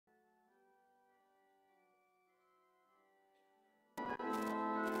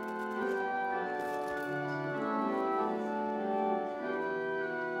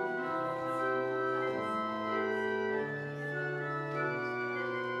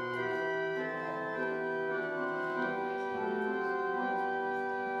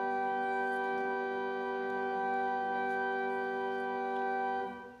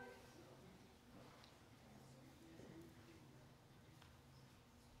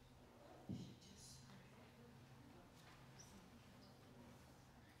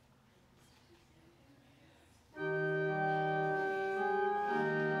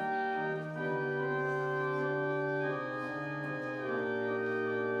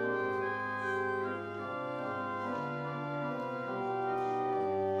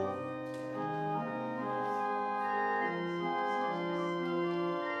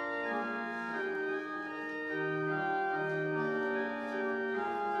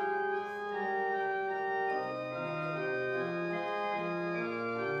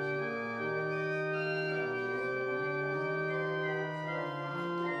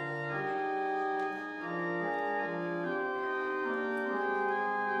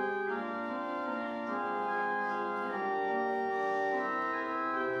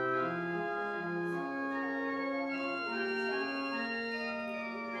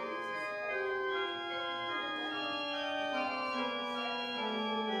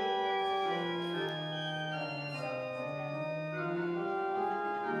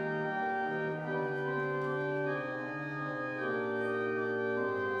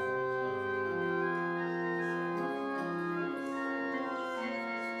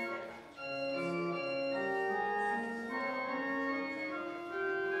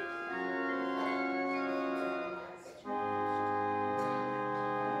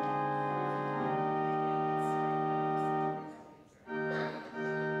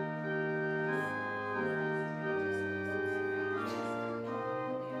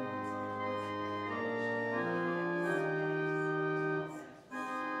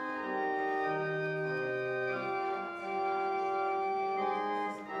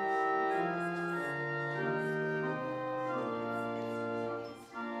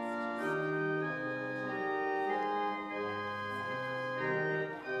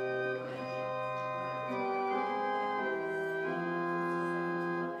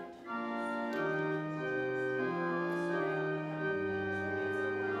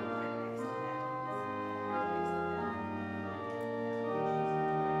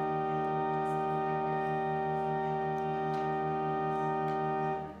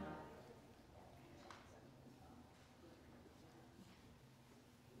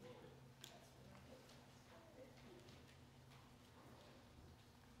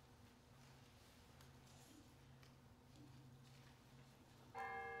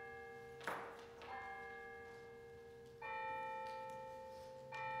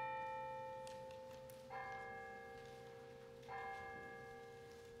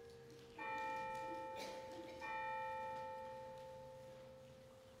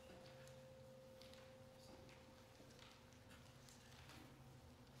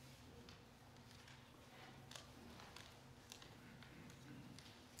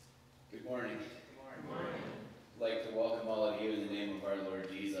morning. Good morning. I'd like to welcome all of you in the name of our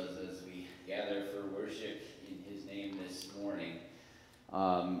Lord Jesus as we gather for worship in his name this morning.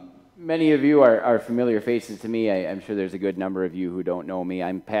 Many of you are familiar faces to me. I'm sure there's a good number of you who don't know me.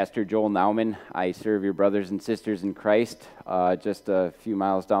 I'm Pastor Joel Nauman. I serve your brothers and sisters in Christ just a few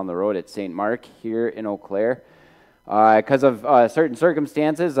miles down the road at St. Mark here in Eau Claire. Because of certain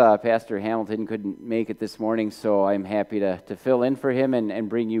circumstances, Pastor Hamilton couldn't make it this morning, so I'm happy to fill in for him and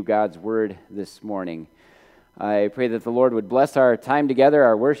bring you God's Word this morning. I pray that the Lord would bless our time together,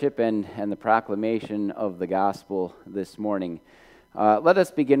 our worship, and the proclamation of the gospel this morning. Let us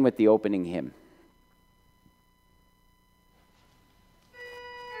begin with the opening hymn.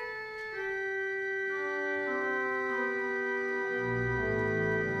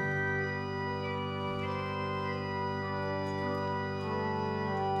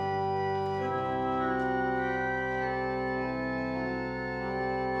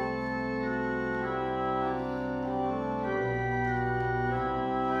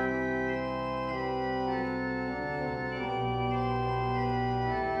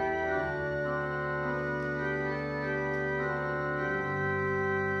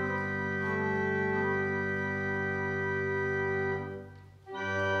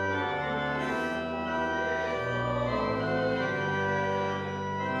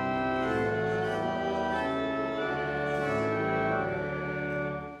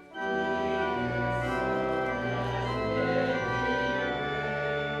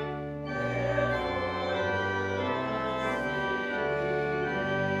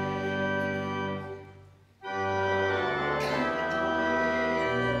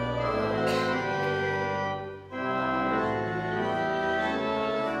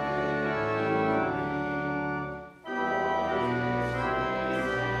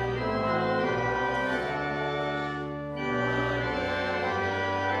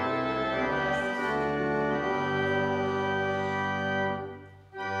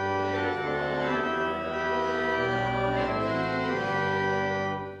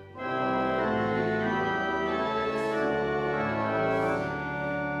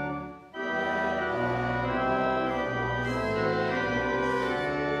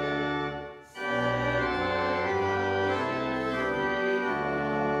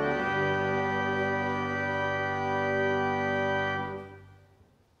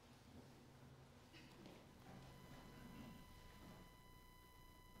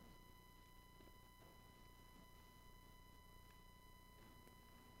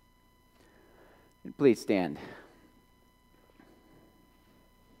 Please stand.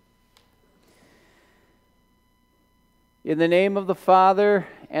 In the name of the Father,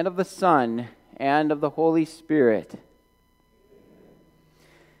 and of the Son, and of the Holy Spirit.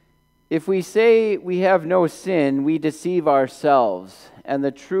 If we say we have no sin, we deceive ourselves, and the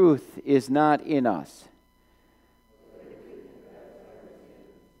truth is not in us.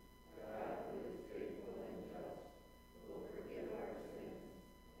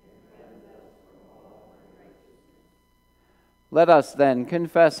 Let us then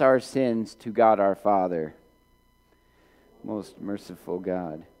confess our sins to God our Father. Most merciful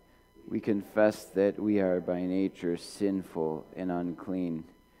God, we confess that we are by nature sinful and unclean.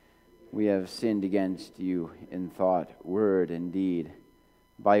 We have sinned against you in thought, word, and deed,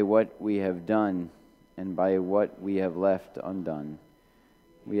 by what we have done and by what we have left undone.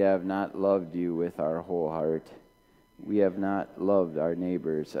 We have not loved you with our whole heart. We have not loved our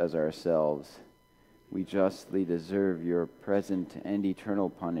neighbors as ourselves. We justly deserve your present and eternal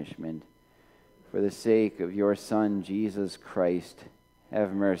punishment. For the sake of your Son, Jesus Christ,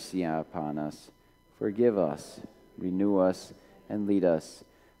 have mercy upon us. Forgive us, renew us, and lead us,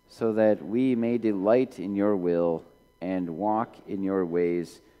 so that we may delight in your will and walk in your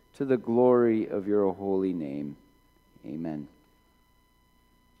ways to the glory of your holy name. Amen.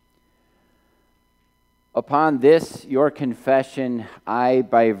 Upon this, your confession, I,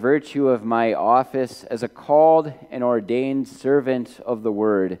 by virtue of my office as a called and ordained servant of the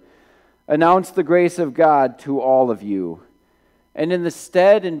Word, announce the grace of God to all of you. And in the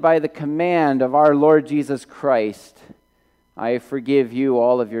stead and by the command of our Lord Jesus Christ, I forgive you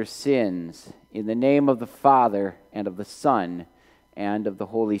all of your sins, in the name of the Father, and of the Son, and of the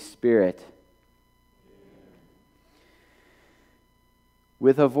Holy Spirit.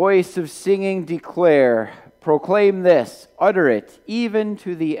 With a voice of singing declare, proclaim this, utter it, even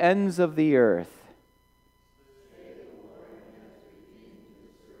to the ends of the earth.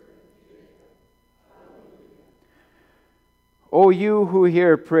 O you who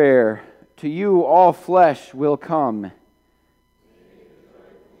hear prayer, to you all flesh will come.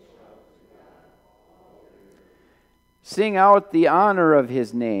 Sing out the honor of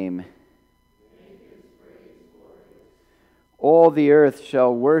his name. All the earth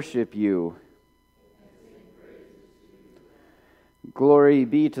shall worship you. Glory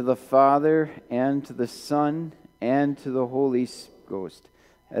be to the Father, and to the Son, and to the Holy Ghost,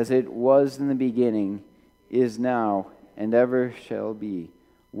 as it was in the beginning, is now, and ever shall be,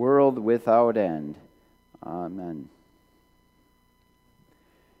 world without end. Amen.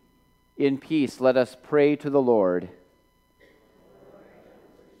 In peace, let us pray to the Lord.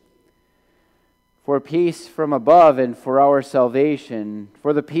 For peace from above and for our salvation,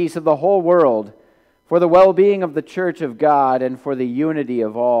 for the peace of the whole world, for the well-being of the Church of God, and for the unity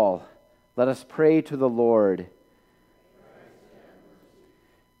of all, let us pray to the Lord.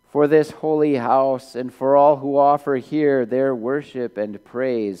 For this holy house, and for all who offer here their worship and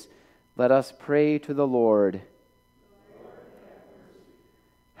praise, let us pray to the Lord.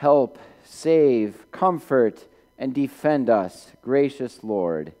 Help, save, comfort, and defend us, gracious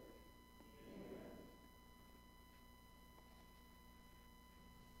Lord.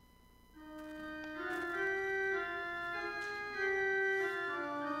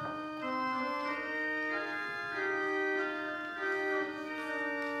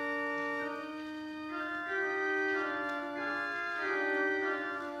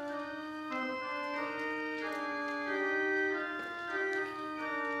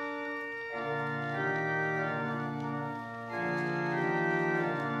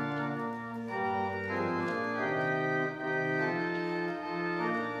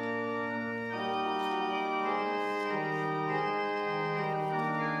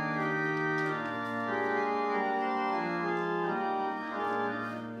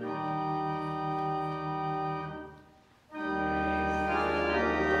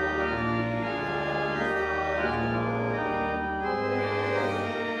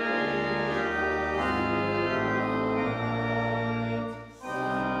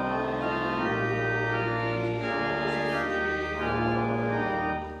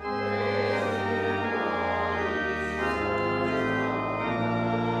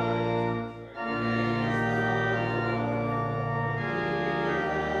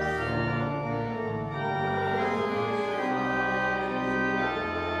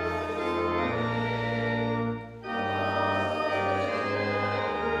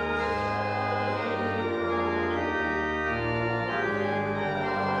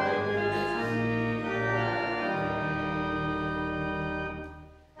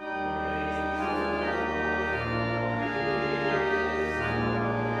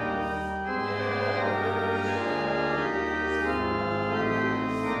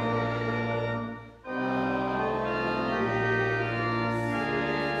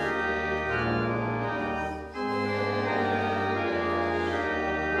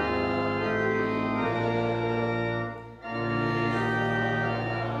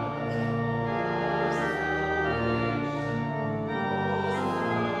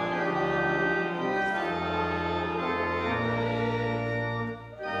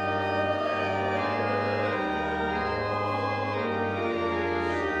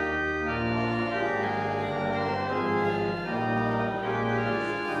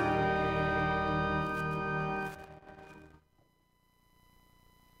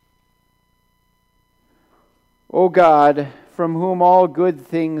 O God, from whom all good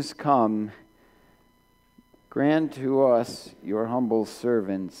things come, grant to us, your humble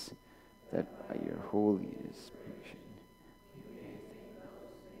servants, that by your holy inspiration we may think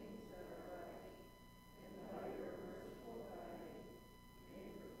those things that are right, and by your merciful guiding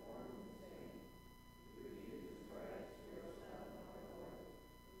may perform the same. Through Jesus Christ, your Son, our Lord,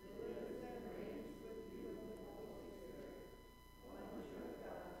 who lives and reigns with you in the Holy Spirit, one true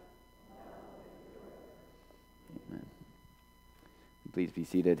God, now and forever. Amen. Please be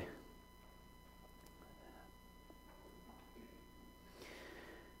seated.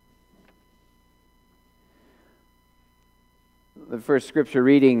 The first scripture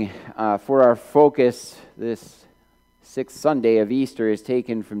reading for our focus this sixth Sunday of Easter is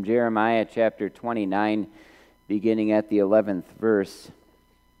taken from Jeremiah chapter 29, beginning at the 11th verse.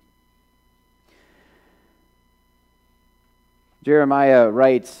 Jeremiah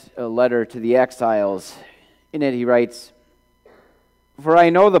writes a letter to the exiles. In it he writes, "For I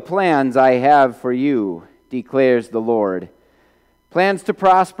know the plans I have for you, declares the Lord, plans to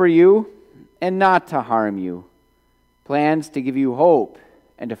prosper you and not to harm you, plans to give you hope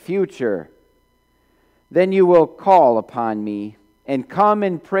and a future. Then you will call upon me and come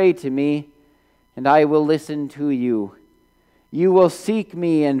and pray to me, and I will listen to you. You will seek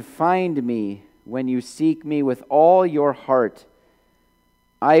me and find me when you seek me with all your heart.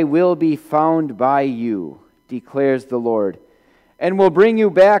 I will be found by you, declares the Lord, and will bring you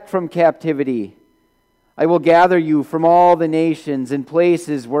back from captivity. I will gather you from all the nations and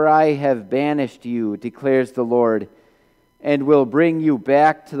places where I have banished you, declares the Lord, and will bring you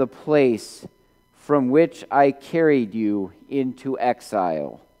back to the place from which I carried you into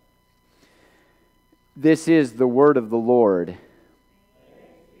exile. This is the word of the Lord.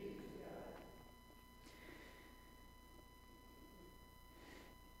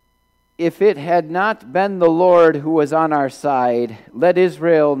 If it had not been the Lord who was on our side, let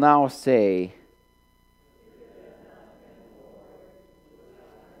Israel now say,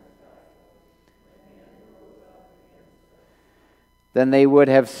 then they would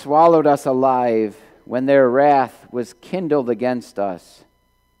have swallowed us alive when their wrath was kindled against us.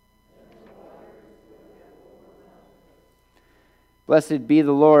 Blessed be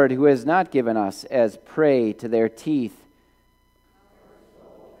the Lord, who has not given us as prey to their teeth.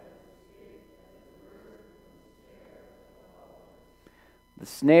 The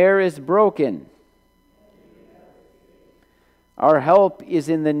snare is broken. Our help is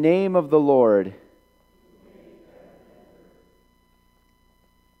in the name of the Lord.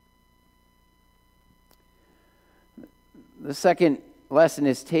 The second lesson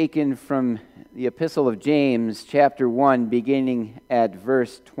is taken from the Epistle of James, chapter 1, beginning at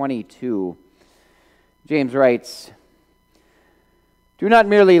verse 22. James writes, "Do not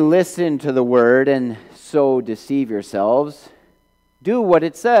merely listen to the word and so deceive yourselves. Do what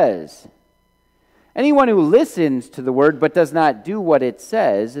it says. Anyone who listens to the word but does not do what it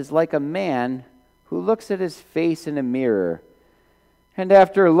says is like a man who looks at his face in a mirror, and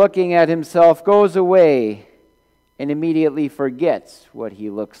after looking at himself goes away and immediately forgets what he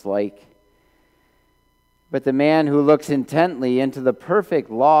looks like. But the man who looks intently into the perfect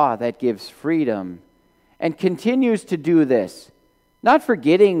law that gives freedom and continues to do this, not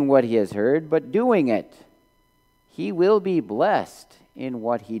forgetting what he has heard, but doing it, he will be blessed in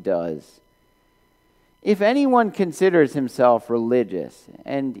what he does. If anyone considers himself religious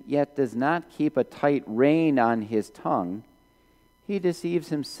and yet does not keep a tight rein on his tongue, he deceives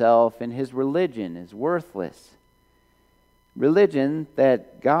himself, and his religion is worthless. Religion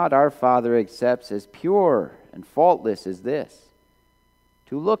that God our Father accepts as pure and faultless is this: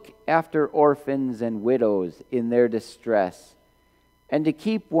 to look after orphans and widows in their distress, and to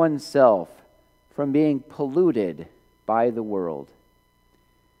keep oneself from being polluted by the world."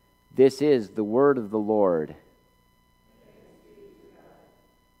 This is the word of the Lord.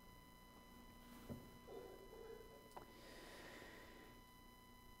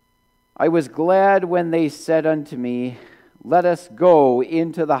 I was glad when they said unto me, "Let us go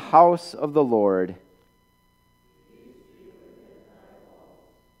into the house of the Lord."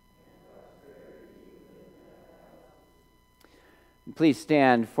 Please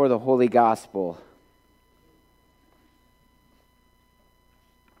stand for the Holy Gospel.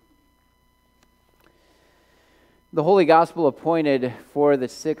 The Holy Gospel appointed for the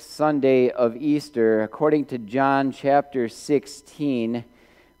 6th Sunday of Easter, according to John chapter 16,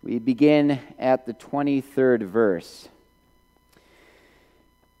 we begin at the 23rd verse.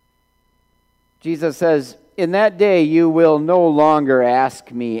 Jesus says, "In that day you will no longer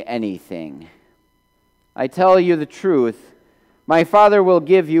ask me anything. I tell you the truth, my Father will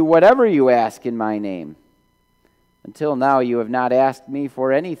give you whatever you ask in my name. Until now you have not asked me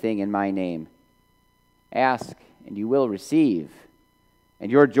for anything in my name. Ask, and you will receive,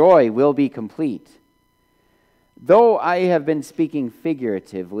 and your joy will be complete. Though I have been speaking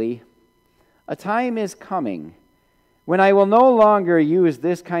figuratively, a time is coming when I will no longer use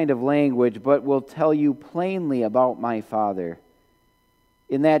this kind of language, but will tell you plainly about my Father.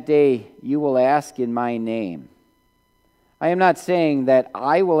 In that day you will ask in my name. I am not saying that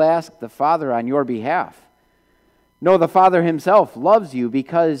I will ask the Father on your behalf. No, the Father himself loves you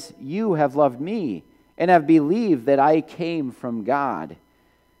because you have loved me and have believed that I came from God.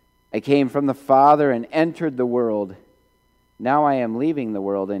 I came from the Father and entered the world. Now I am leaving the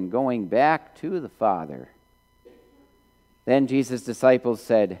world and going back to the Father." Then Jesus' disciples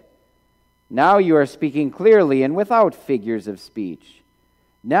said, "Now you are speaking clearly and without figures of speech.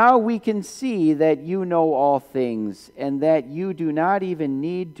 Now we can see that you know all things and that you do not even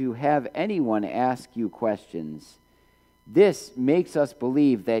need to have anyone ask you questions. This makes us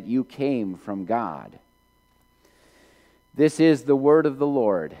believe that you came from God." This is the word of the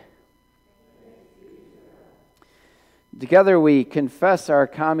Lord. Together we confess our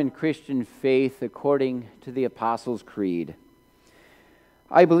common Christian faith according to the Apostles' Creed.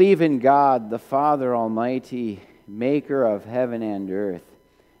 I believe in God, the Father Almighty, maker of heaven and earth,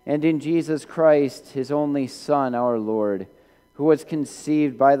 and in Jesus Christ, his only Son, our Lord, who was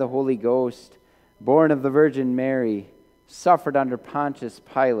conceived by the Holy Ghost, born of the Virgin Mary, suffered under Pontius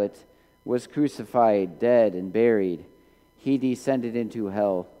Pilate, was crucified, dead, and buried. He descended into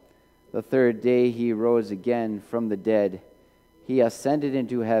hell. The third day he rose again from the dead. He ascended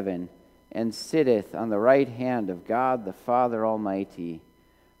into heaven, and sitteth on the right hand of God the Father Almighty.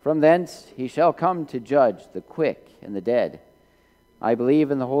 From thence he shall come to judge the quick and the dead. I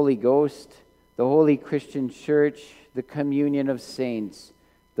believe in the Holy Ghost, the holy Christian church, the communion of saints,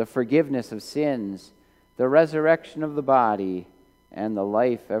 the forgiveness of sins, the resurrection of the body, and the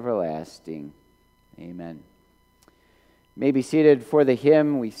life everlasting. Amen. You may be seated for the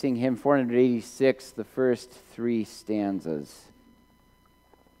hymn. We sing hymn 486, the first three stanzas.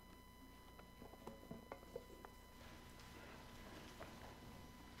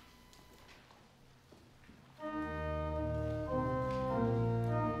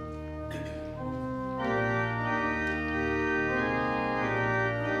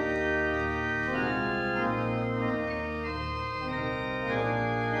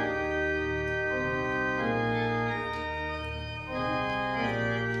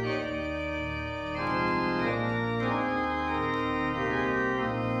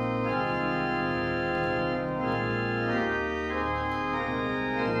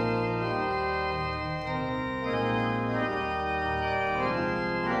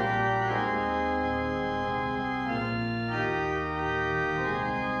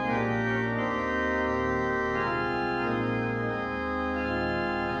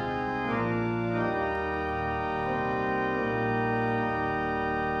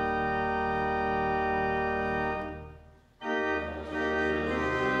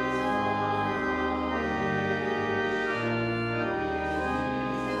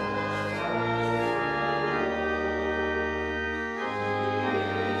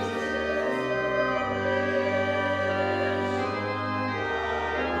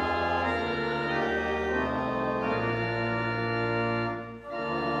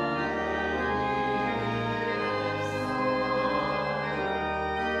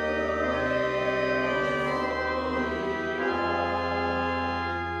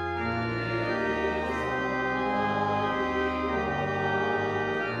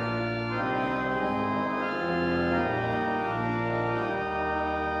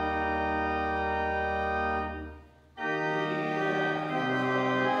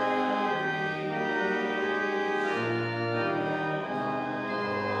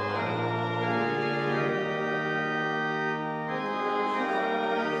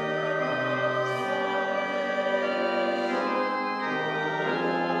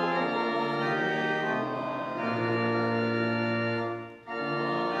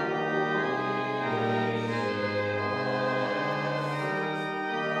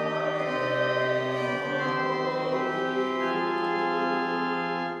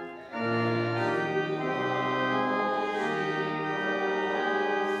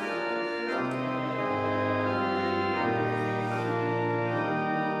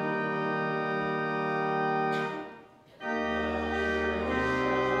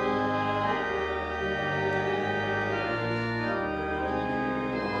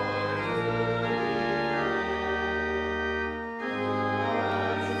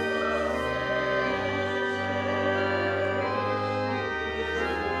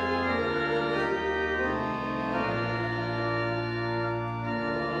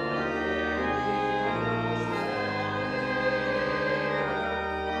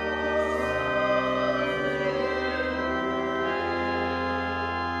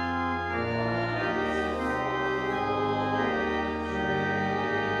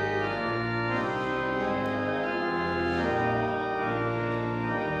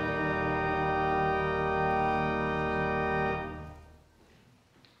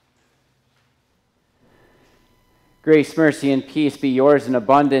 Grace, mercy, and peace be yours in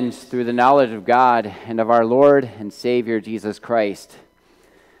abundance through the knowledge of God and of our Lord and Savior, Jesus Christ.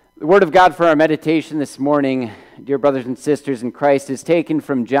 The word of God for our meditation this morning, dear brothers and sisters in Christ, is taken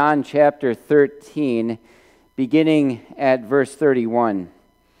from John chapter 13, beginning at verse 31.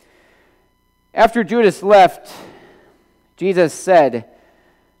 After Judas left, Jesus said,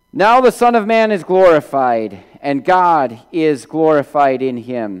 "Now the Son of Man is glorified, and God is glorified in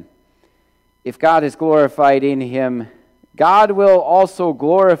him. If God is glorified in him, God will also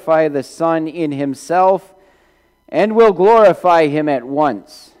glorify the Son in himself, and will glorify him at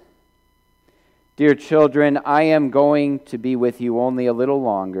once. Dear children, I am going to be with you only a little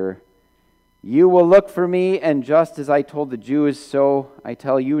longer. You will look for me, and just as I told the Jews, so I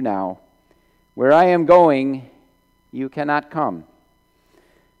tell you now. Where I am going, you cannot come.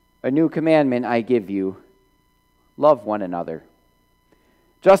 A new commandment I give you, love one another.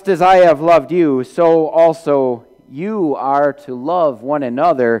 Just as I have loved you, so also you are to love one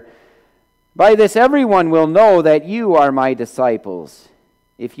another. By this everyone will know that you are my disciples,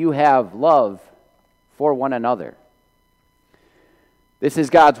 if you have love for one another. This is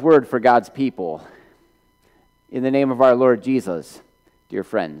God's word for God's people. In the name of our Lord Jesus, dear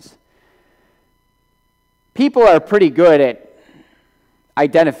friends. People are pretty good at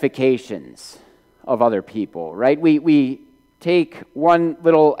identifications of other people, right? We take one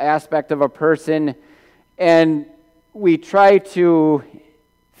little aspect of a person and we try to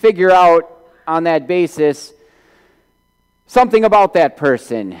figure out on that basis something about that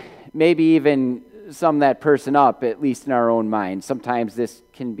person, maybe even sum that person up, at least in our own mind. Sometimes this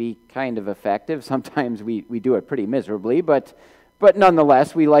can be kind of effective. Sometimes we do it pretty miserably, but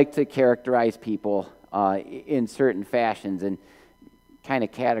nonetheless, we like to characterize people in certain fashions and kind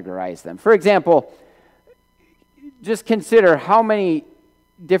of categorize them. For example, just consider how many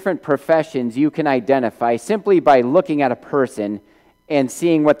different professions you can identify simply by looking at a person and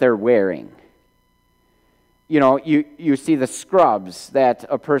seeing what they're wearing. You know, you see the scrubs that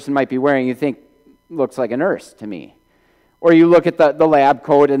a person might be wearing, you think, looks like a nurse to me. Or you look at the lab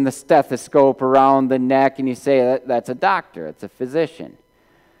coat and the stethoscope around the neck and you say, that's a doctor, it's a physician.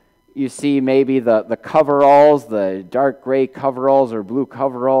 You see maybe the coveralls, the dark gray coveralls or blue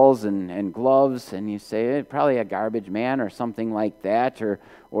coveralls and gloves, and you say, probably a garbage man or something like that,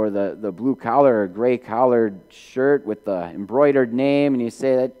 or the blue collar or gray collared shirt with the embroidered name, and you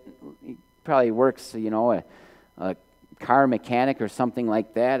say that he probably works, a car mechanic or something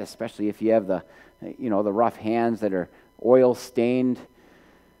like that, especially if you have the rough hands that are oil stained.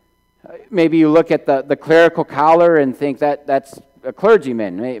 Maybe you look at the clerical collar and think that's a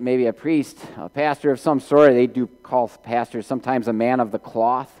clergyman, maybe a priest, a pastor of some sort. They do call pastors sometimes a man of the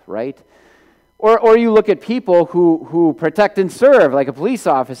cloth, right? Or you look at people who protect and serve, like a police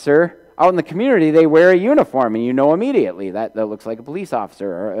officer. Out in the community, they wear a uniform, and you know immediately that looks like a police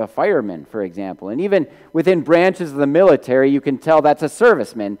officer or a fireman, for example. And even within branches of the military, you can tell that's a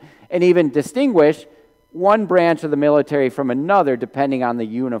serviceman, and even distinguish one branch of the military from another depending on the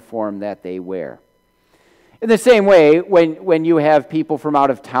uniform that they wear. In the same way, when you have people from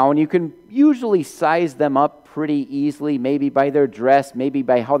out of town, you can usually size them up pretty easily, maybe by their dress, maybe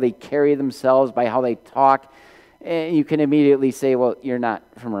by how they carry themselves, by how they talk. And you can immediately say, well, you're not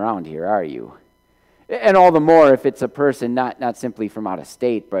from around here, are you? And all the more if it's a person not simply from out of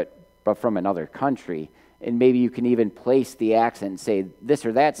state, but from another country. And maybe you can even place the accent and say this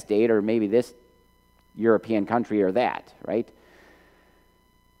or that state, or maybe this European country or that, right?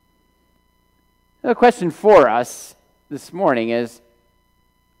 The question for us this morning is,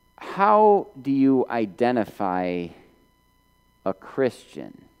 how do you identify a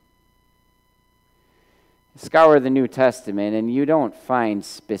Christian? Scour the New Testament, and you don't find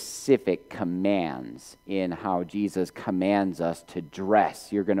specific commands in how Jesus commands us to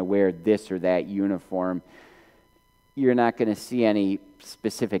dress. You're going to wear this or that uniform. You're not going to see any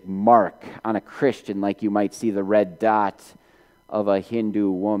specific mark on a Christian like you might see the red dot of a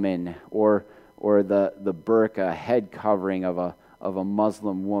Hindu woman or the burqa head covering of a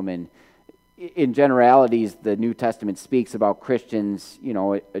Muslim woman. In generalities, the New Testament speaks about Christians,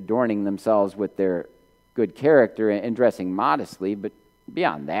 adorning themselves with their good character and dressing modestly, but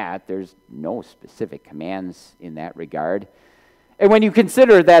beyond that, there's no specific commands in that regard. And when you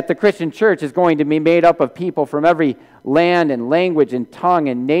consider that the Christian church is going to be made up of people from every land and language and tongue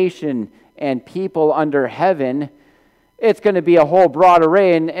and nation and people under heaven, it's going to be a whole broad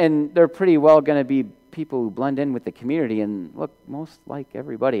array, and they're pretty well going to be people who blend in with the community and look most like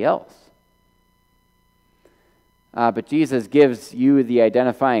everybody else. But Jesus gives you the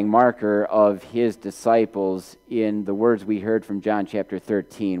identifying marker of his disciples in the words we heard from John chapter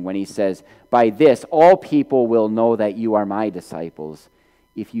 13 when he says, "By this all people will know that you are my disciples,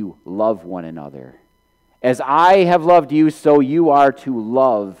 if you love one another. As I have loved you, so you are to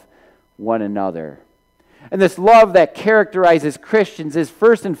love one another." And this love that characterizes Christians is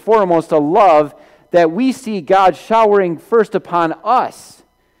first and foremost a love that we see God showering first upon us,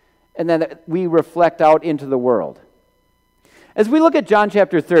 and then that we reflect out into the world. As we look at John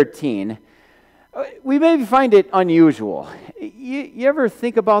chapter 13, we maybe find it unusual. You ever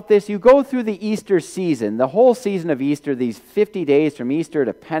think about this? You go through the Easter season, the whole season of Easter, these 50 days from Easter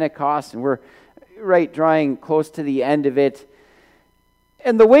to Pentecost, and we're drawing close to the end of it.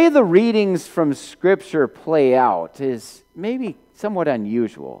 And the way the readings from Scripture play out is maybe somewhat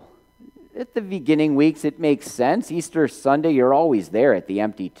unusual. At the beginning weeks, it makes sense. Easter Sunday, you're always there at the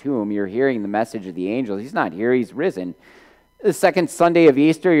empty tomb. You're hearing the message of the angels. He's not here, he's risen. The second Sunday of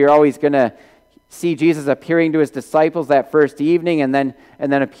Easter, you're always going to see Jesus appearing to his disciples that first evening and then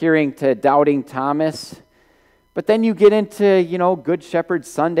appearing to doubting Thomas. But then you get into, Good Shepherd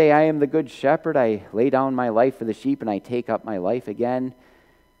Sunday. I am the Good Shepherd. I lay down my life for the sheep and I take up my life again.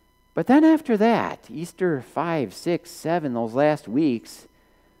 But then after that, Easter 5, 6, 7, those last weeks,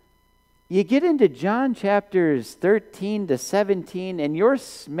 you get into John chapters 13 to 17, and you're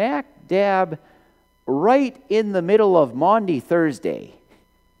smack dab right in the middle of Maundy Thursday,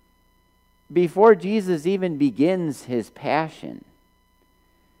 before Jesus even begins his passion.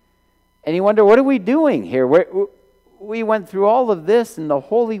 And you wonder, what are we doing here? We went through all of this in the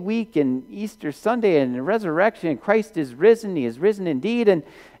Holy Week and Easter Sunday and the resurrection, and Christ is risen. He is risen indeed.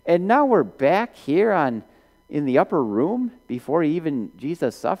 And now we're back here in the upper room before even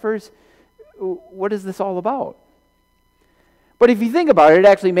Jesus suffers. What is this all about? But if you think about it, it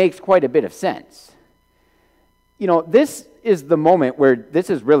actually makes quite a bit of sense. This is the moment where this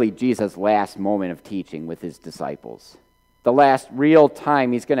is really Jesus' last moment of teaching with his disciples. The last real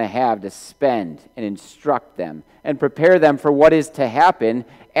time he's going to have to spend and instruct them and prepare them for what is to happen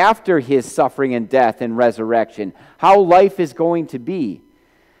after his suffering and death and resurrection, how life is going to be.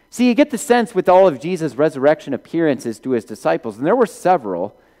 See, you get the sense with all of Jesus' resurrection appearances to his disciples, and there were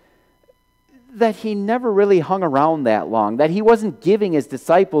several, that he never really hung around that long, that he wasn't giving his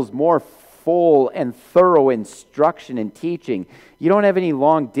disciples more full and thorough instruction and teaching. You don't have any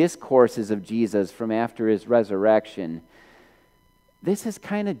long discourses of Jesus from after his resurrection. This is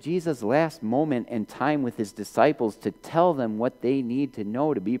kind of Jesus' last moment and time with his disciples to tell them what they need to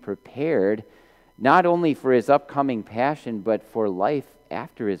know to be prepared, not only for his upcoming passion, but for life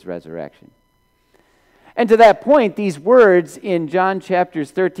after his resurrection. And to that point, these words in John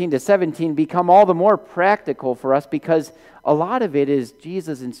chapters 13 to 17 become all the more practical for us, because a lot of it is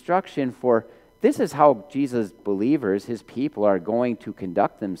Jesus' instruction for this is how Jesus' believers, his people, are going to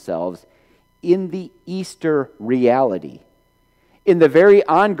conduct themselves in the Easter reality, in the very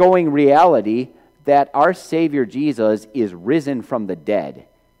ongoing reality that our Savior Jesus is risen from the dead.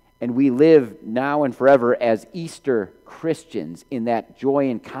 And we live now and forever as Easter Christians in that joy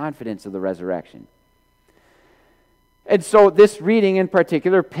and confidence of the resurrection. And so this reading in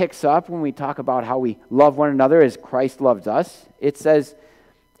particular picks up when we talk about how we love one another as Christ loved us. It says,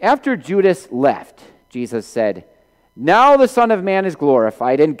 after Judas left, Jesus said, "Now the Son of Man is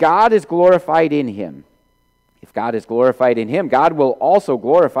glorified, and God is glorified in him. If God is glorified in him, God will also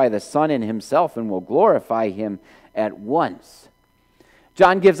glorify the Son in himself and will glorify him at once."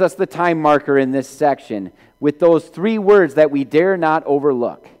 John gives us the time marker in this section with those three words that we dare not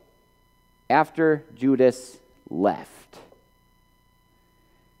overlook. After Judas left.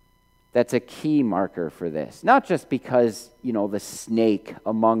 That's a key marker for this. Not just because, the snake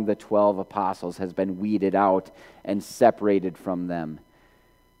among the 12 apostles has been weeded out and separated from them,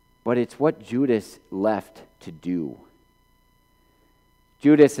 but it's what Judas left to do.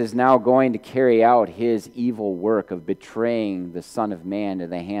 Judas is now going to carry out his evil work of betraying the Son of Man to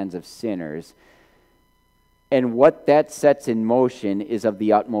the hands of sinners. And what that sets in motion is of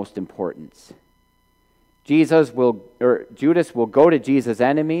the utmost importance. Judas will go to Jesus'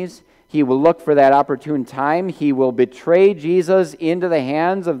 enemies. He will look for that opportune time. He will betray Jesus into the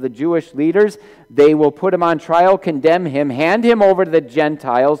hands of the Jewish leaders. They will put him on trial, condemn him, hand him over to the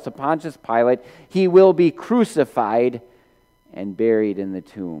Gentiles, to Pontius Pilate. He will be crucified and buried in the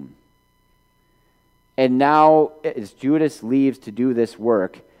tomb. And now, as Judas leaves to do this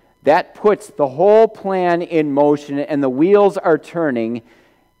work, that puts the whole plan in motion, and the wheels are turning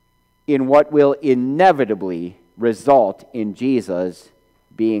in what will inevitably result in Jesus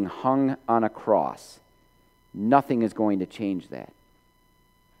being hung on a cross. Nothing is going to change that.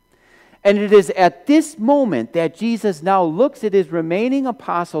 And it is at this moment that Jesus now looks at his remaining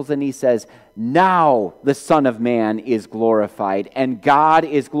apostles and he says, now the Son of Man is glorified and God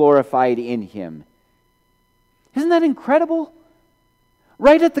is glorified in him. Isn't that incredible?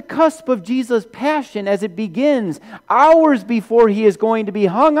 Right at the cusp of Jesus' passion as it begins, hours before he is going to be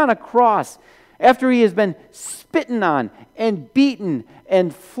hung on a cross, after he has been spitten on and beaten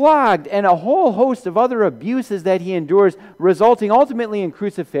and flogged and a whole host of other abuses that he endures, resulting ultimately in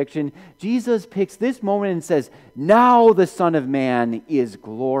crucifixion, Jesus picks this moment and says, now the Son of Man is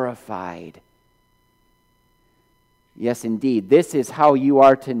glorified. Yes, indeed. This is how you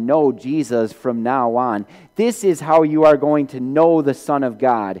are to know Jesus from now on. This is how you are going to know the Son of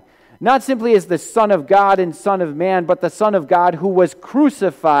God. Not simply as the Son of God and Son of Man, but the Son of God who was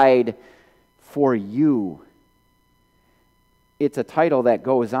crucified for you. It's a title that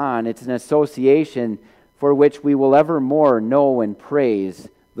goes on. It's an association for which we will evermore know and praise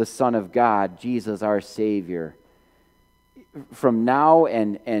the Son of God, Jesus our Savior. From now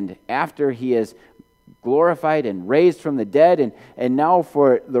and after he has glorified and raised from the dead, and now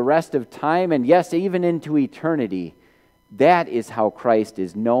for the rest of time, and yes, even into eternity, that is how Christ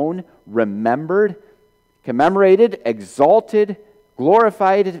is known, remembered, commemorated, exalted,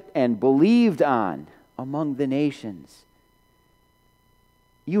 glorified, and believed on among the nations.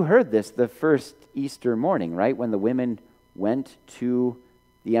 You heard this the first Easter morning, right? When the women went to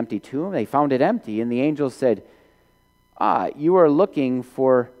the empty tomb, they found it empty, and the angel said, you are looking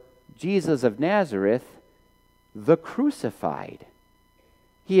for Jesus of Nazareth, the crucified.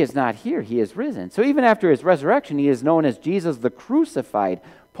 He is not here, he is risen. So even after his resurrection, he is known as Jesus the crucified.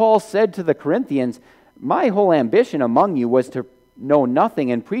 Paul said to the Corinthians, my whole ambition among you was to know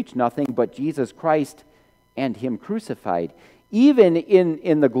nothing and preach nothing but Jesus Christ and him crucified. Even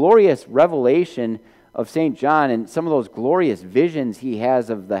in the glorious revelation of St. John and some of those glorious visions he has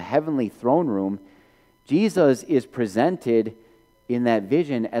of the heavenly throne room, Jesus is presented in that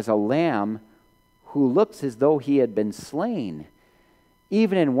vision as a lamb who looks as though he had been slain.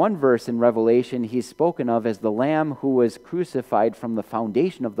 Even in one verse in Revelation, he's spoken of as the lamb who was crucified from the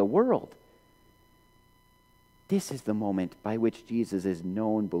foundation of the world. This is the moment by which Jesus is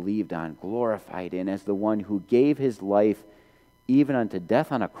known, believed on, glorified in as the one who gave his life even unto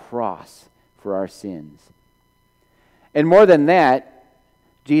death on a cross for our sins. And more than that,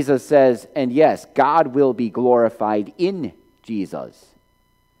 Jesus says, and yes, God will be glorified in Jesus.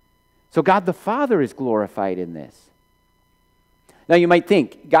 So God the Father is glorified in this. Now you might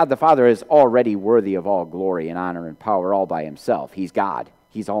think God the Father is already worthy of all glory and honor and power all by himself. He's God.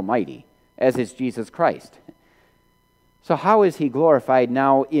 He's almighty, as is Jesus Christ. So how is he glorified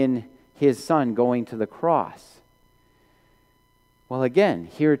now in his Son going to the cross? Well, again,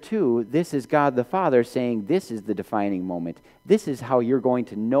 here too, this is God the Father saying this is the defining moment. This is how you're going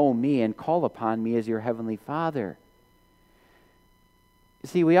to know me and call upon me as your heavenly Father.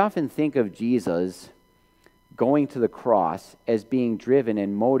 See, we often think of Jesus going to the cross as being driven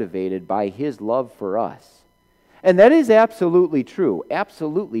and motivated by his love for us. And that is absolutely true.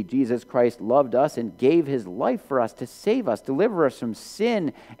 Absolutely, Jesus Christ loved us and gave his life for us to save us, deliver us from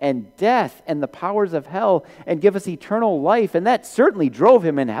sin and death and the powers of hell, and give us eternal life. And that certainly drove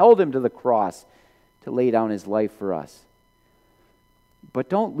him and held him to the cross to lay down his life for us. But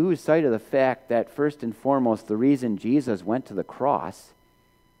don't lose sight of the fact that first and foremost, the reason Jesus went to the cross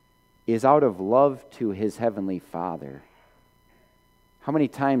is out of love to his heavenly Father. How many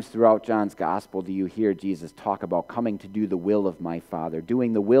times throughout John's gospel do you hear Jesus talk about coming to do the will of my Father,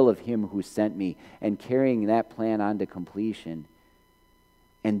 doing the will of him who sent me, and carrying that plan on to completion?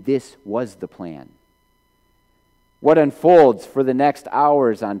 And this was the plan. What unfolds for the next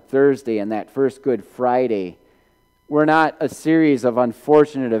hours on Thursday and that first Good Friday were not a series of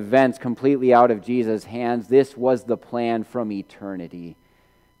unfortunate events completely out of Jesus' hands. This was the plan from eternity.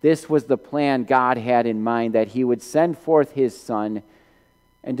 This was the plan God had in mind, that he would send forth his Son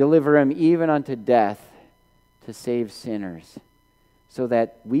and deliver him even unto death to save sinners, so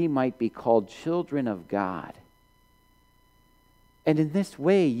that we might be called children of God. And in this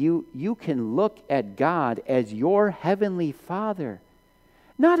way, you can look at God as your heavenly Father,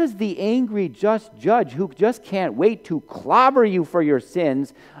 not as the angry just judge who just can't wait to clobber you for your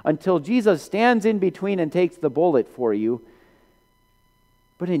sins until Jesus stands in between and takes the bullet for you.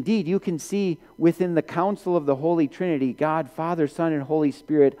 But indeed, you can see within the counsel of the Holy Trinity, God, Father, Son, and Holy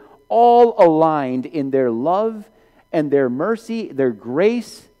Spirit, all aligned in their love and their mercy, their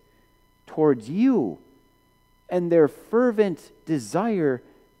grace towards you, and their fervent desire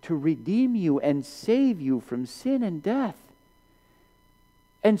to redeem you and save you from sin and death.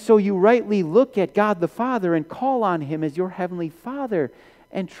 And so you rightly look at God the Father and call on him as your heavenly Father,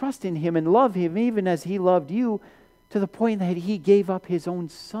 and trust in him and love him even as he loved you, to the point that he gave up his own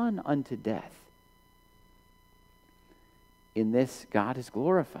Son unto death. In this, God is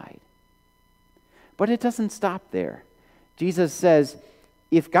glorified. But it doesn't stop there. Jesus says,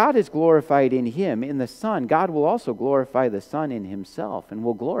 if God is glorified in him, in the Son, God will also glorify the Son in himself, and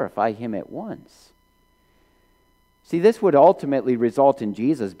will glorify him at once. See, this would ultimately result in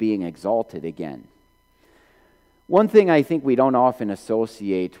Jesus being exalted again. One thing I think we don't often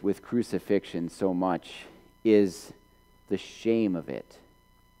associate with crucifixion so much is the shame of it.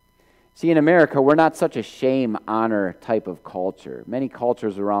 See, in America, we're not such a shame-honor type of culture. Many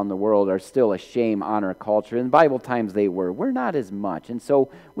cultures around the world are still a shame-honor culture. In Bible times they were. We're not as much. And so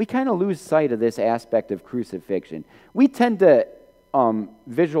we kind of lose sight of this aspect of crucifixion. We tend to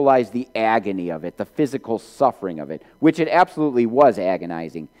visualize the agony of it, the physical suffering of it, which it absolutely was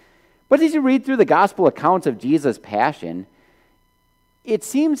agonizing. But as you read through the gospel accounts of Jesus' passion, it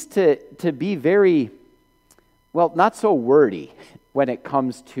seems to be very, well, not so wordy when it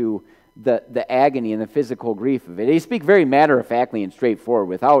comes to the agony and the physical grief of it. They speak very matter-of-factly and straightforward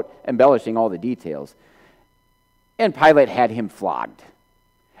without embellishing all the details. And Pilate had him flogged.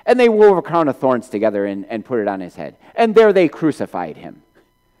 And they wove a crown of thorns together and put it on his head. And there they crucified him.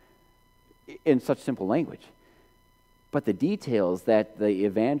 In such simple language. But the details that the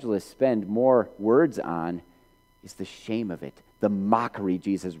evangelists spend more words on is the shame of it, the mockery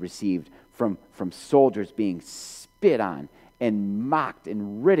Jesus received from soldiers being spit on and mocked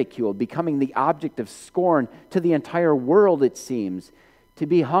and ridiculed, becoming the object of scorn to the entire world, it seems. To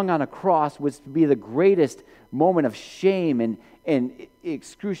be hung on a cross was to be the greatest moment of shame and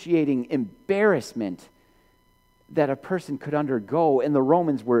excruciating embarrassment that a person could undergo. And the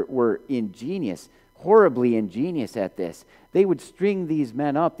Romans were ingenious, horribly ingenious at this. They would string these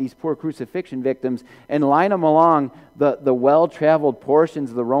men up, these poor crucifixion victims, and line them along the well-traveled portions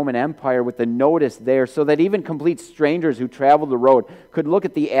of the Roman Empire with the notice there, so that even complete strangers who traveled the road could look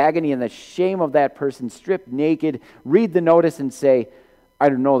at the agony and the shame of that person stripped naked, read the notice and say, I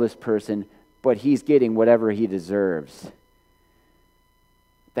don't know this person, but he's getting whatever he deserves.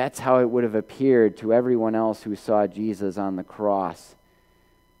 That's how it would have appeared to everyone else who saw Jesus on the cross.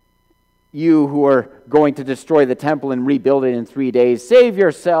 You who are going to destroy the temple and rebuild it in 3 days, save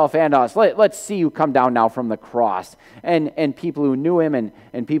yourself and us. Let's see you come down now from the cross. And people who knew him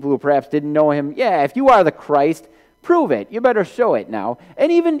and people who perhaps didn't know him, yeah, if you are the Christ, prove it. You better show it now.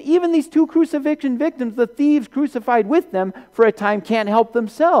 And even these two crucifixion victims, the thieves crucified with them for a time, can't help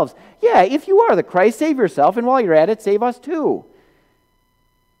themselves. Yeah, if you are the Christ, save yourself, and while you're at it, save us too.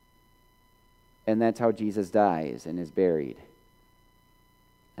 And that's how Jesus dies and is buried,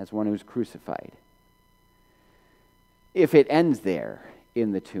 as one who's crucified. If it ends there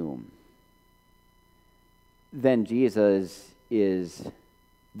in the tomb, then Jesus is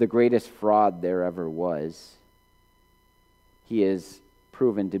the greatest fraud there ever was. He is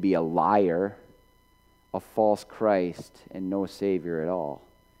proven to be a liar, a false Christ, and no Savior at all.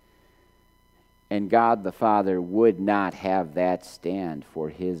 And God the Father would not have that stand for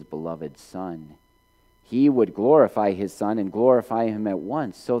his beloved Son. He would glorify his Son and glorify him at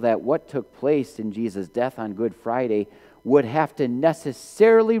once, so that what took place in Jesus' death on Good Friday would have to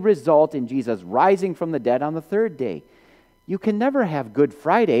necessarily result in Jesus rising from the dead on the third day. You can never have Good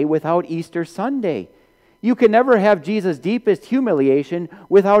Friday without Easter Sunday. You can never have Jesus' deepest humiliation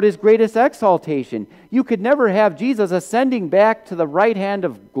without his greatest exaltation. You could never have Jesus ascending back to the right hand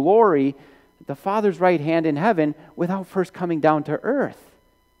of glory, the Father's right hand in heaven, without first coming down to earth.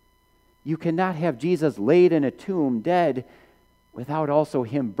 You cannot have Jesus laid in a tomb dead without also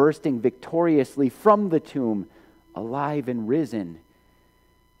him bursting victoriously from the tomb, alive and risen.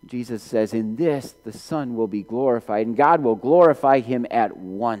 Jesus says, in this the Son will be glorified, and God will glorify him at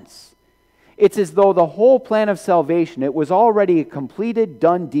once. It's as though the whole plan of salvation, it was already a completed,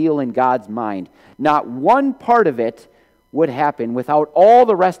 done deal in God's mind. Not one part of it would happen without all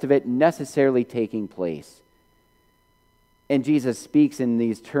the rest of it necessarily taking place. And Jesus speaks in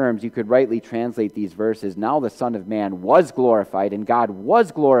these terms. You could rightly translate these verses. Now the Son of Man was glorified, and God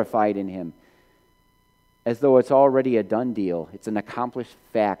was glorified in him, as though it's already a done deal. It's an accomplished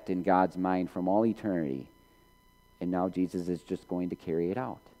fact in God's mind from all eternity. And now Jesus is just going to carry it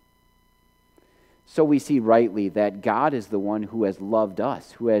out. So we see rightly that God is the one who has loved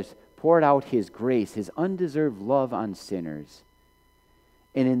us, who has poured out his grace, his undeserved love on sinners.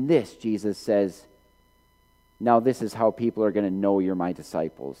 And in this, Jesus says, now this is how people are going to know you're my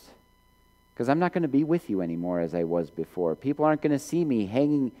disciples. Because I'm not going to be with you anymore as I was before. People aren't going to see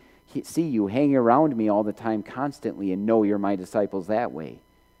you hanging around me all the time constantly and know you're my disciples that way.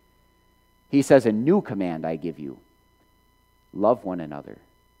 He says, a new command I give you. Love one another.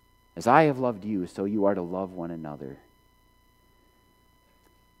 As I have loved you, so you are to love one another.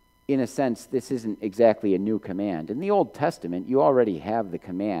 In a sense, this isn't exactly a new command. In the Old Testament, you already have the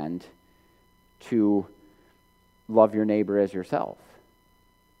command to love your neighbor as yourself.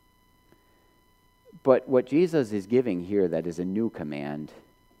 But what Jesus is giving here that is a new command,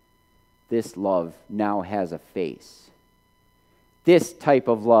 this love now has a face. This type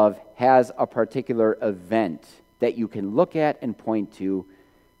of love has a particular event that you can look at and point to,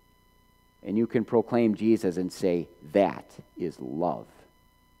 and you can proclaim Jesus and say, that is love.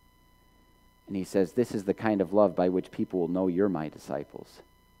 And he says, this is the kind of love by which people will know you're my disciples.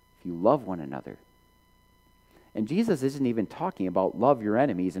 If you love one another. And Jesus isn't even talking about love your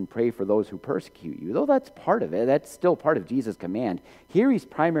enemies and pray for those who persecute you, though that's part of it. That's still part of Jesus' command. Here he's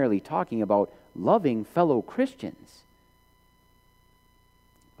primarily talking about loving fellow Christians.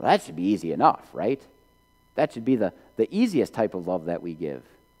 Well, that should be easy enough, right? That should be the easiest type of love that we give.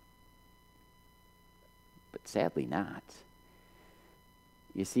 But sadly not.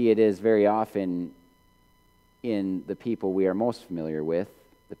 You see, it is very often in the people we are most familiar with,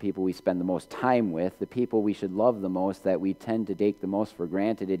 the people we spend the most time with, the people we should love the most, that we tend to take the most for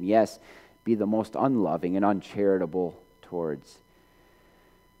granted, and yes, be the most unloving and uncharitable towards.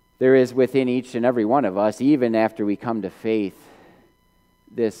 There is within each and every one of us, even after we come to faith,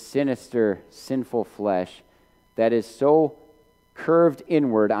 this sinister, sinful flesh that is so curved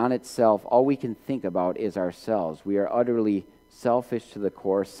inward on itself, all we can think about is ourselves. We are utterly selfish to the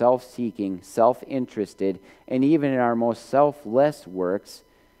core, self-seeking, self-interested, and even in our most selfless works,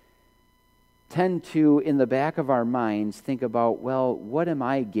 tend to, in the back of our minds, think about, well, what am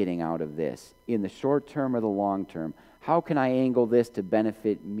I getting out of this in the short term or the long term? How can I angle this to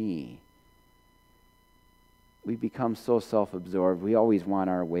benefit me? We become so self-absorbed. We always want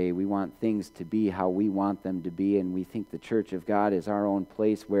our way. We want things to be how we want them to be, and we think the church of God is our own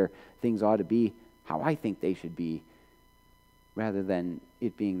place where things ought to be how I think they should be, rather than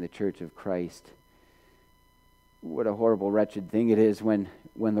it being the church of Christ. What a horrible, wretched thing it is when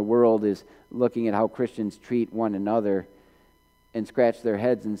the world is looking at how Christians treat one another and scratch their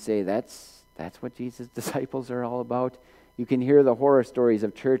heads and say, that's what Jesus' disciples are all about. You can hear the horror stories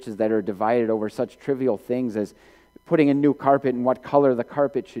of churches that are divided over such trivial things as putting a new carpet and what color the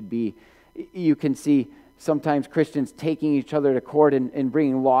carpet should be. You can see sometimes Christians taking each other to court and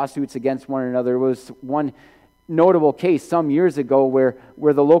bringing lawsuits against one another. There was one notable case some years ago where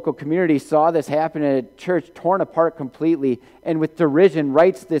the local community saw this happen at a church torn apart completely, and with derision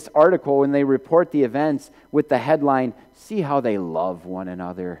writes this article when they report the events with the headline, "See how they love one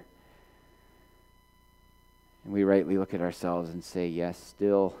another." And we rightly look at ourselves and say, yes,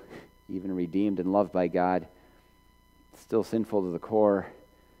 still even redeemed and loved by God, still sinful to the core,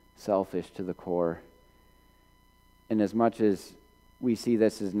 selfish to the core. And as much as we see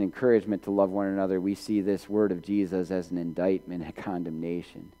this as an encouragement to love one another, we see this word of Jesus as an indictment, a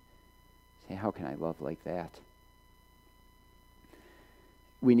condemnation. Say, how can I love like that?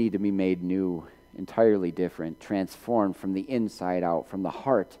 We need to be made new, entirely different, transformed from the inside out, from the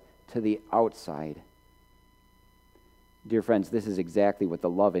heart to the outside. Dear friends, this is exactly what the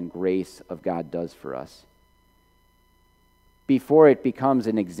love and grace of God does for us. Before it becomes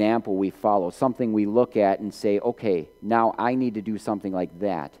an example we follow, something we look at and say, okay, now I need to do something like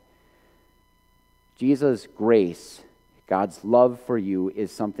that. Jesus' grace, God's love for you,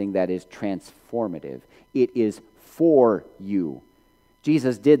 is something that is transformative. It is for you.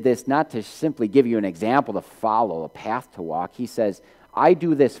 Jesus did this not to simply give you an example to follow, a path to walk. He says, I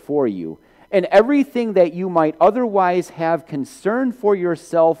do this for you. And everything that you might otherwise have concern for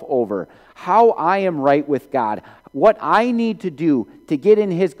yourself over, how I am right with God, what I need to do to get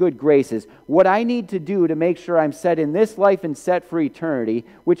in His good graces, what I need to do to make sure I'm set in this life and set for eternity,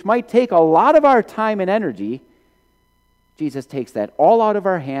 which might take a lot of our time and energy, Jesus takes that all out of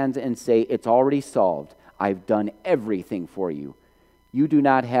our hands and say, it's already solved. I've done everything for you. You do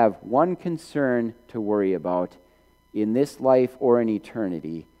not have one concern to worry about in this life or in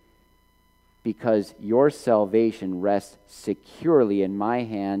eternity, because your salvation rests securely in my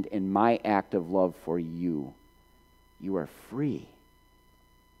hand in my act of love for you. You are free.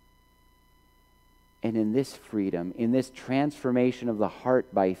 And in this freedom, in this transformation of the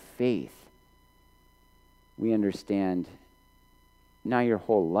heart by faith, we understand now your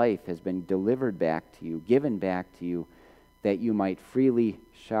whole life has been delivered back to you, given back to you, that you might freely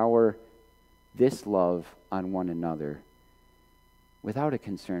shower this love on one another, without a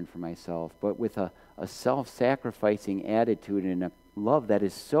concern for myself, but with a self-sacrificing attitude and a love that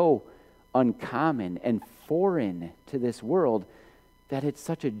is so uncommon and foreign to this world that it's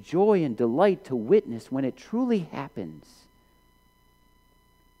such a joy and delight to witness when it truly happens.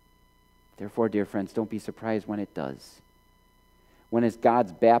 Therefore, dear friends, don't be surprised when it does. When as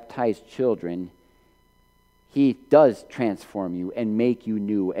God's baptized children, He does transform you and make you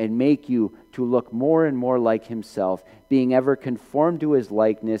new and make you to look more and more like Himself, being ever conformed to His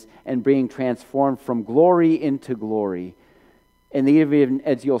likeness and being transformed from glory into glory. And even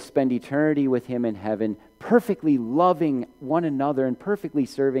as you'll spend eternity with Him in heaven, perfectly loving one another and perfectly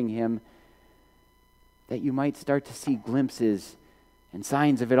serving Him, that you might start to see glimpses and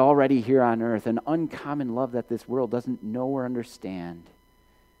signs of it already here on earth, an uncommon love that this world doesn't know or understand.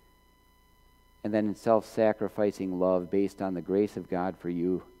 And then in self-sacrificing love based on the grace of God for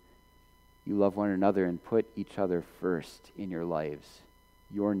you, you love one another and put each other first in your lives,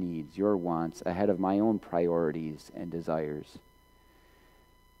 your needs, your wants, ahead of my own priorities and desires.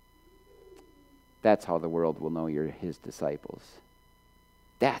 That's how the world will know you're His disciples.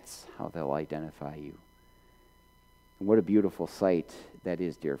 That's how they'll identify you. And what a beautiful sight that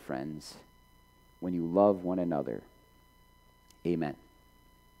is, dear friends, when you love one another. Amen.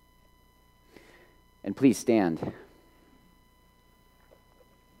 And please stand.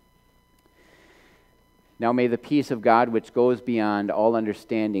 Now may the peace of God, which goes beyond all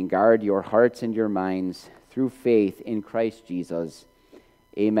understanding, guard your hearts and your minds through faith in Christ Jesus.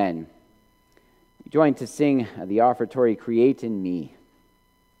 Amen. Join to sing the offertory, Create in Me.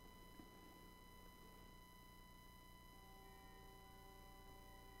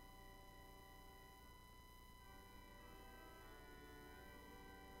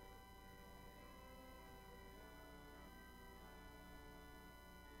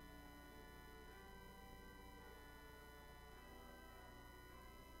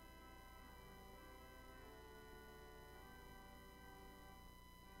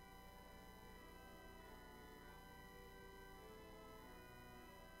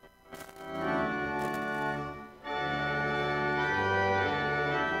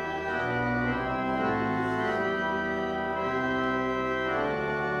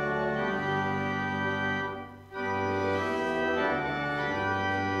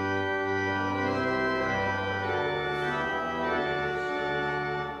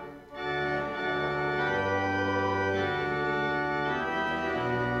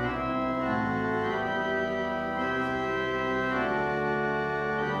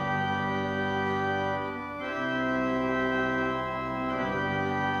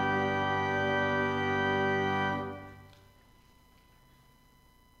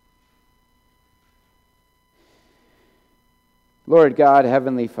 Lord God,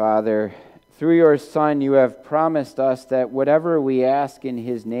 Heavenly Father, through your Son you have promised us that whatever we ask in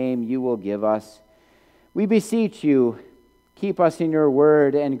his name you will give us. We beseech you, keep us in your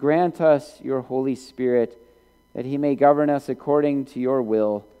word and grant us your Holy Spirit, that he may govern us according to your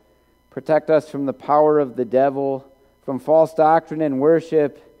will. Protect us from the power of the devil, from false doctrine and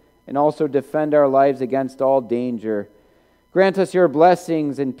worship, and also defend our lives against all danger. Grant us your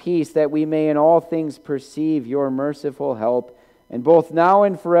blessings and peace, that we may in all things perceive your merciful help, and both now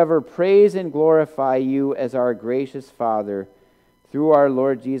and forever praise and glorify you as our gracious Father, through our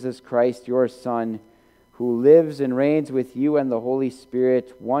Lord Jesus Christ, your Son, who lives and reigns with you and the Holy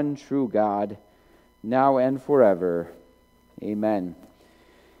Spirit, one true God, now and forever. Amen.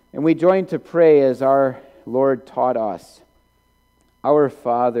 And we join to pray as our Lord taught us. Our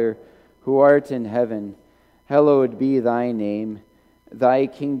Father, who art in heaven, hallowed be thy name. Thy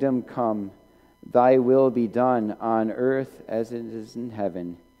kingdom come. Thy will be done on earth as it is in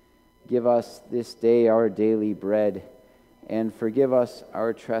heaven. Give us this day our daily bread, and forgive us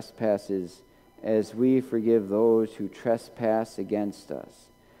our trespasses, as we forgive those who trespass against us.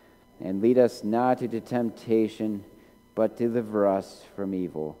 And lead us not into temptation, but deliver us from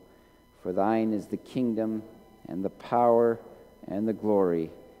evil. For thine is the kingdom, and the power, and the glory,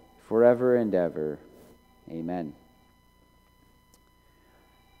 forever and ever. Amen.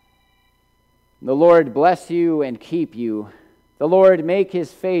 The Lord bless you and keep you. The Lord make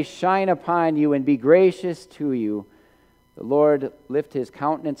his face shine upon you and be gracious to you. The Lord lift his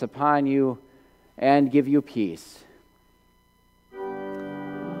countenance upon you and give you peace. Amen.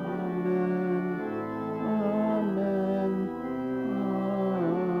 Amen.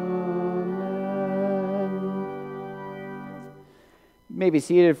 Amen. You may be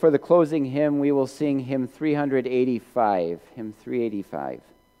seated for the closing hymn. We will sing hymn 385. Hymn 385.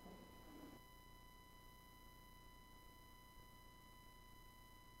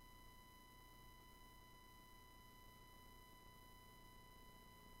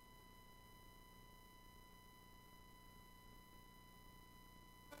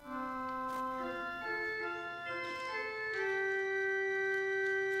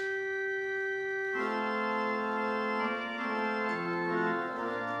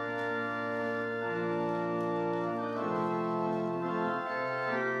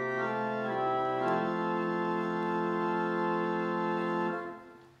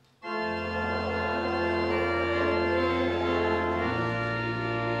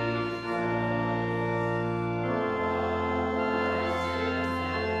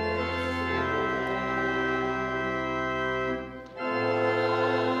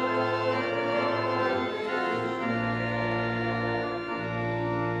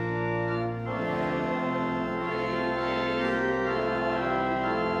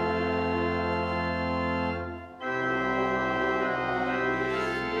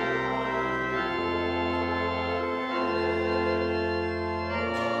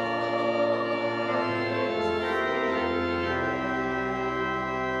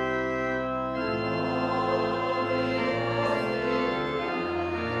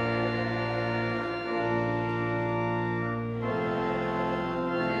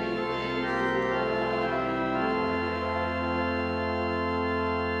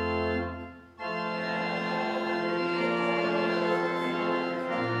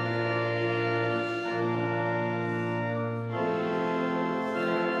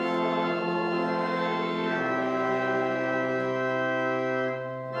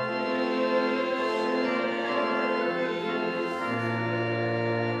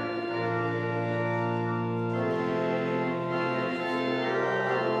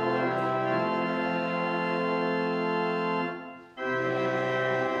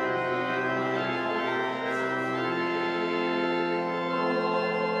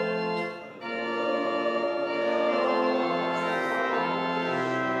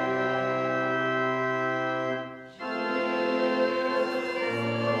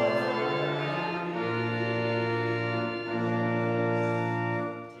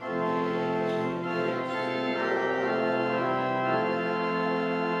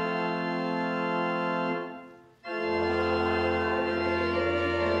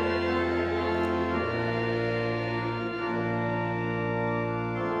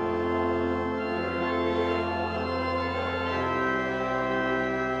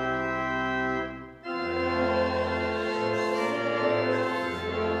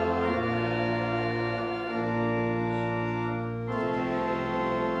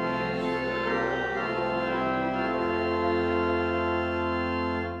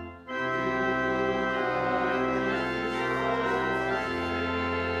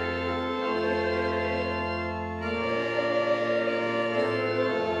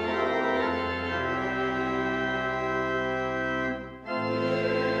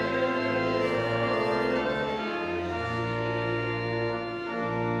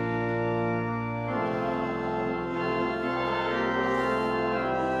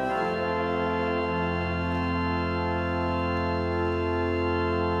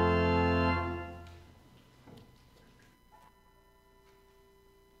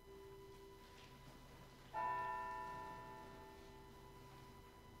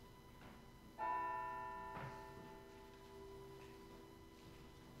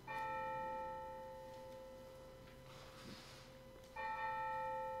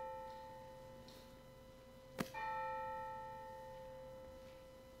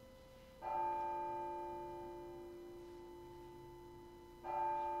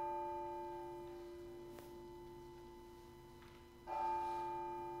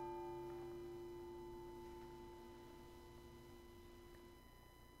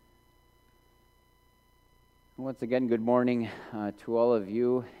 Once again, good morning to all of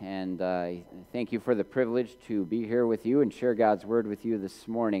you, and thank you for the privilege to be here with you and share God's Word with you this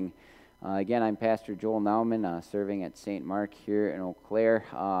morning. Again, I'm Pastor Joel Nauman, serving at St. Mark here in Eau Claire,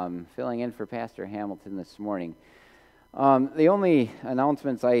 filling in for Pastor Hamilton this morning. The only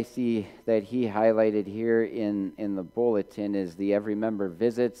announcements I see that he highlighted here in the bulletin is the every member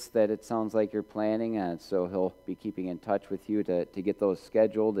visits that it sounds like you're planning, so he'll be keeping in touch with you to get those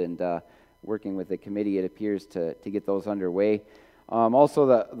scheduled and working with the committee, it appears, to get those underway.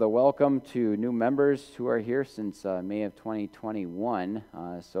 Also, the welcome to new members who are here since May of 2021.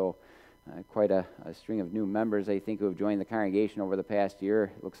 Quite a string of new members, I think, who have joined the congregation over the past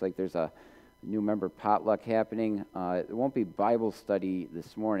year. It looks like there's a new member potluck happening. There won't be Bible study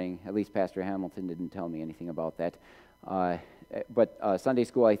this morning. At least Pastor Hamilton didn't tell me anything about that. But Sunday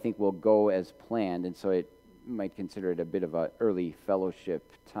school, I think, will go as planned, and so it might consider it a bit of an early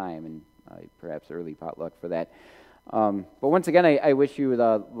fellowship time, and perhaps early potluck for that. But once again, I wish you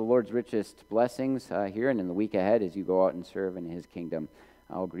the Lord's richest blessings here and in the week ahead as you go out and serve in His kingdom.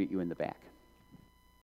 I'll greet you in the back.